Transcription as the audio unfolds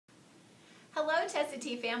Hello,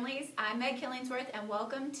 Chestatee families. I'm Meg Killingsworth, and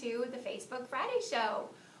welcome to the Facebook Friday Show.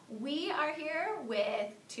 We are here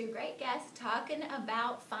with two great guests talking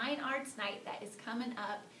about Fine Arts Night that is coming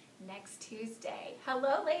up next Tuesday.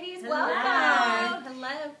 Hello, ladies. Hello. Welcome.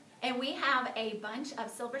 Hello. And we have a bunch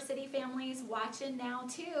of Silver City families watching now,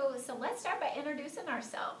 too. So let's start by introducing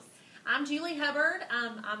ourselves. I'm Julie Hubbard.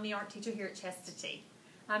 I'm the art teacher here at Chestatee.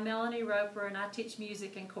 I'm Melanie Roper, and I teach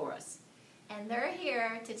music and chorus. And they're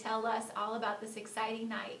here to tell us all about this exciting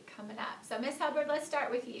night coming up. So, Miss Hubbard, let's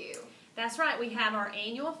start with you. That's right. We have our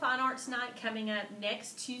annual Fine Arts Night coming up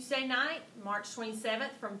next Tuesday night, March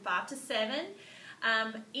 27th from 5 to 7.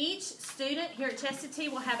 Each student here at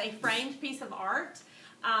Chestatee will have a framed piece of art.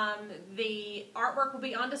 The artwork will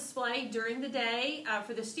be on display during the day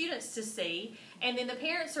for the students to see, and then the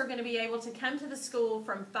parents are going to be able to come to the school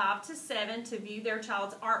from 5 to 7 to view their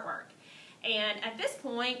child's artwork. And at this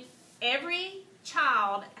point, every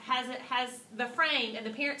child has the frame, and the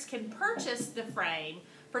parents can purchase the frame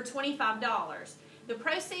for $25. The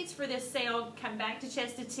proceeds for this sale come back to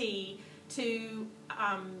Chestatee to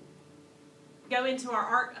go into our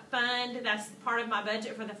art fund. That's part of my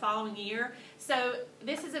budget for the following year. So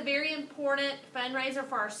this is a very important fundraiser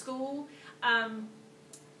for our school.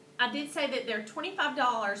 I did say that they're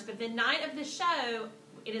 $25, but the night of the show,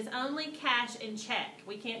 it is only cash and check.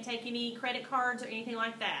 We can't take any credit cards or anything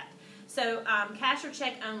like that. So cash or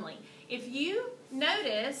check only. If you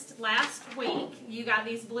noticed last week, you got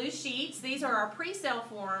these blue sheets. These are our pre-sale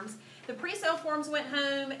forms. The pre-sale forms went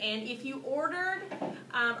home, and if you ordered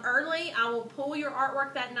early, I will pull your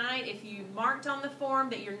artwork that night. If you marked on the form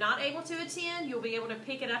that you're not able to attend, you'll be able to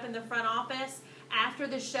pick it up in the front office after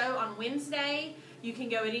the show on Wednesday. You can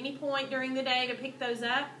go at any point during the day to pick those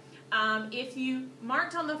up. If you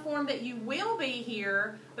marked on the form that you will be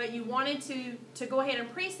here, but you wanted to go ahead and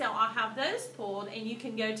pre-sale, I'll have those pulled, and you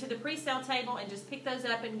can go to the pre-sale table and just pick those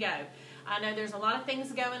up and go. I know there's a lot of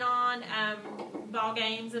things going on, ball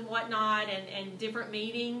games and whatnot, and different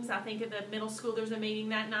meetings. I think at the middle school there's a meeting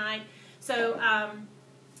that night. So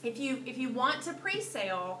if you want to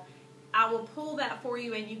pre-sale, I will pull that for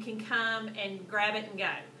you, and you can come and grab it and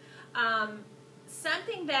go.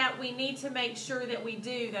 Something that we need to make sure that we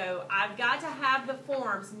do, though, I've got to have the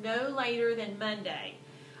forms no later than Monday.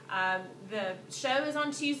 The show is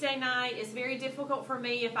on Tuesday night. It's very difficult for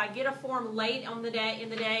me if I get a form late in the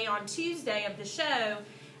day on Tuesday of the show.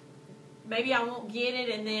 Maybe I won't get it,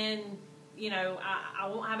 and then I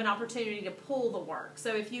won't have an opportunity to pull the work.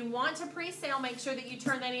 So if you want to pre-sale, make sure that you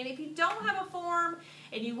turn that in. If you don't have a form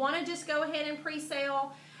and you want to just go ahead and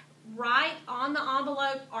pre-sale, write on the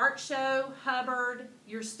envelope Art Show Hubbard,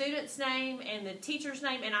 your student's name and the teacher's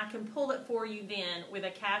name, and I can pull it for you then with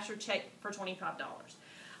a cash or check for $25.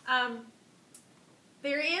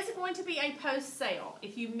 There is going to be a post sale.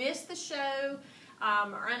 If you missed the show,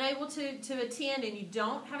 are unable to attend, and you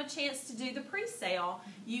don't have a chance to do the pre-sale,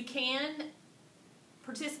 you can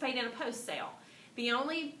participate in a post sale. The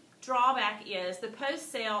only drawback is the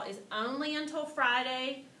post sale is only until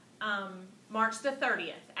Friday, March the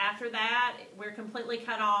 30th. After that, we're completely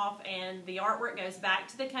cut off, and the artwork goes back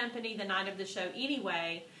to the company the night of the show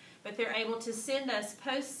anyway, but they're able to send us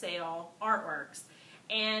post-sale artworks.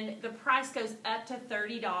 And the price goes up to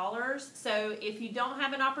 $30. So if you don't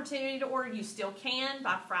have an opportunity to order, you still can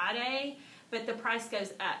by Friday, but the price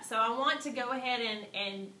goes up. So I want to go ahead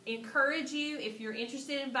and encourage you, if you're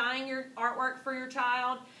interested in buying your artwork for your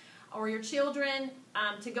child or your children,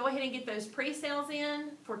 to go ahead and get those pre-sales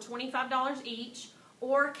in for $25 each,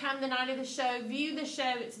 or come the night of the show, view the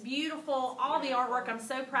show. It's beautiful, all the artwork. I'm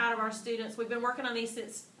so proud of our students. We've been working on these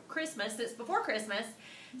since before Christmas.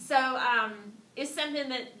 So it's something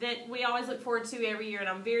that we always look forward to every year, and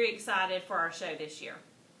I'm very excited for our show this year.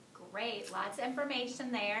 Great. Lots of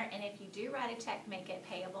information there. And if you do write a check, make it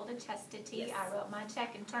payable to Chestatee. Yes. I wrote my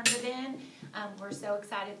check and turned it in. We're so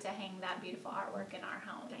excited to hang that beautiful artwork in our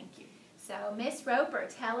home. Thank you. So, Miss Roper,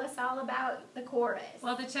 tell us all about the chorus.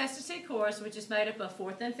 Well, the Chestatee Chorus, which is made up of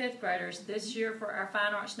 4th and 5th graders, this year for our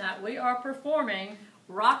Fine Arts Night, we are performing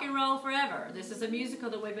Rock and Roll Forever. This is a musical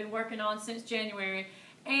that we've been working on since January.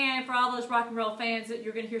 And for all those rock and roll fans, that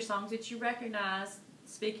you're going to hear songs that you recognize,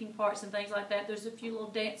 speaking parts and things like that. There's a few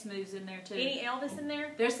little dance moves in there, too. Any Elvis in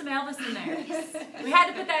there? There's some Elvis in there. We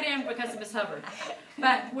had to put that in because of Miss Hubbard.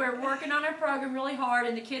 But we're working on our program really hard,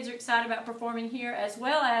 and the kids are excited about performing here as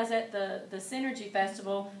well as at the Synergy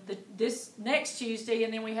Festival this next Tuesday,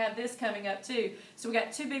 and then we have this coming up, too. So we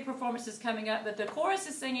got two big performances coming up, but the chorus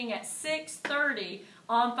is singing at 6:30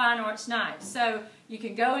 on Fine Arts Night. So you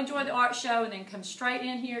can go enjoy the art show and then come straight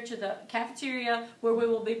in here to the cafeteria where we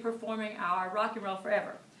will be performing our Rock and Roll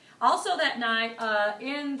Forever. Also that night,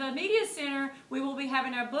 in the Media Center, we will be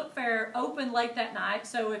having our book fair open late that night.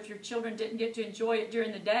 So if your children didn't get to enjoy it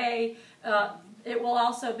during the day, it will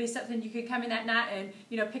also be something you could come in that night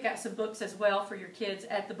and, pick out some books as well for your kids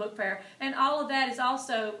at the book fair. And all of that is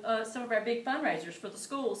also some of our big fundraisers for the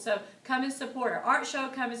schools. So come and support our art show,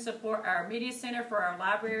 come and support our Media Center for our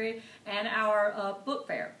library and our book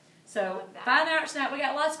fair. So Fine Arts Night, we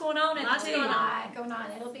got lots going on. Lots going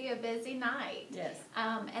on. It'll be a busy night. Yes.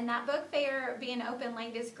 And that book fair being open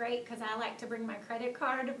late is great because I like to bring my credit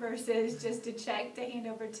card versus just a check to hand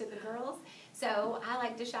over to the girls. So I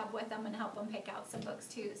like to shop with them and help them pick out some books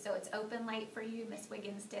too. So it's open late for you. Miss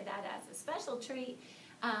Wiggins did that as a special treat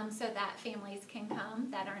so that families can come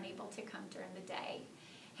that aren't able to come during the day.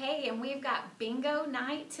 Hey, and we've got bingo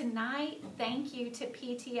night tonight. Thank you to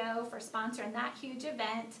PTO for sponsoring that huge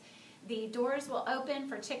event. The doors will open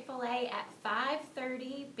for Chick-fil-A at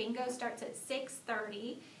 5:30. Bingo starts at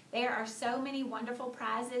 6:30. There are so many wonderful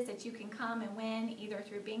prizes that you can come and win either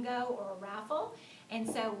through bingo or a raffle. And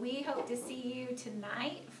so we hope to see you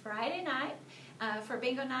tonight, Friday night, for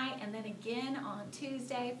bingo night, and then again on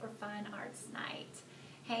Tuesday for Fine Arts Night.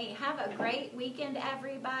 Hey, have a great weekend,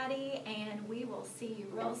 everybody, and we will see you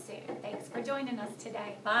real soon. Thanks for joining us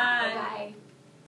today. Bye. Bye-bye.